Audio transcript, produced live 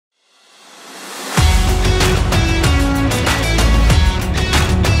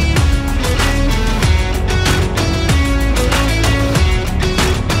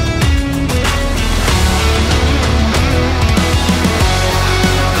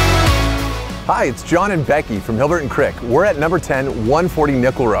Hi, it's John and Becky from HILBERT&CRICK. We're at number 10, 140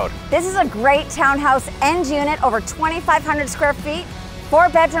 Nickel Road. This is a great townhouse end unit, over 2,500 square feet, 4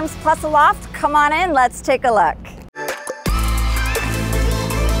 bedrooms plus a loft. Come on in, let's take a look.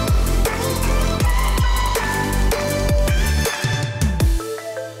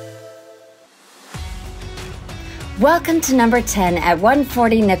 Welcome to number 10 at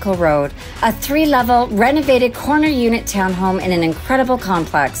 140 Nickel Road, a 3-level renovated corner unit townhome in an incredible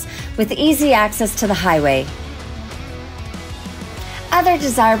complex with easy access to the highway. Other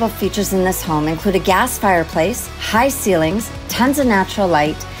desirable features in this home include a gas fireplace, high ceilings, tons of natural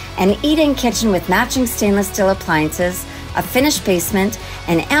light, an eat-in kitchen with matching stainless steel appliances, a finished basement,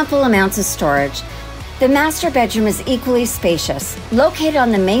 and ample amounts of storage. The master bedroom is equally spacious, located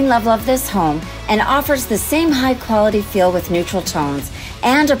on the main level of this home, and offers the same high-quality feel with neutral tones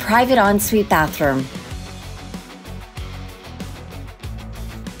and a private ensuite bathroom.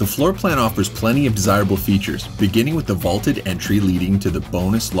 The floor plan offers plenty of desirable features, beginning with the vaulted entry leading to the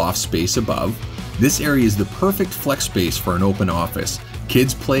bonus loft space above. This area is the perfect flex space for an open office,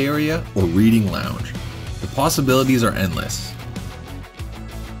 kids' play area, or reading lounge. The possibilities are endless.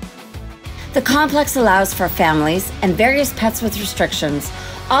 The complex allows for families and various pets with restrictions,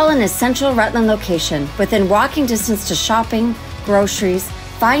 all in a central Rutland location within walking distance to shopping, groceries,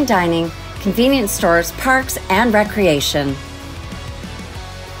 fine dining, convenience stores, parks, and recreation.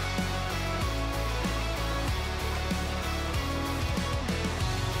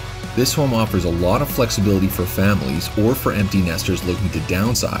 This home offers a lot of flexibility for families or for empty nesters looking to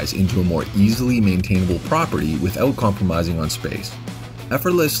downsize into a more easily maintainable property without compromising on space,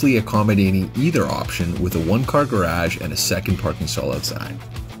 effortlessly accommodating either option with a 1-car garage and a second parking stall outside.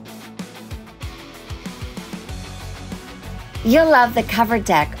 You'll love the covered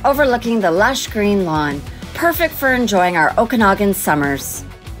deck overlooking the lush green lawn, perfect for enjoying our Okanagan summers.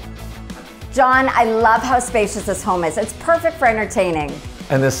 John, I love how spacious this home is. It's perfect for entertaining.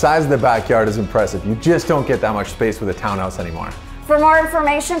 And the size of the backyard is impressive. You just don't get that much space with a townhouse anymore. For more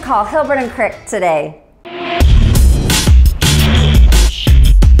information, call HILBERT&CRICK today.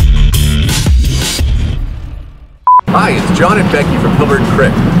 Hi, it's John and Becky from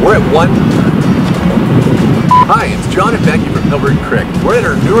HILBERT&CRICK. We're at Hi, it's John and Becky from HILBERT&CRICK. We're at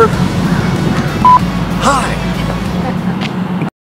our newer... Hi!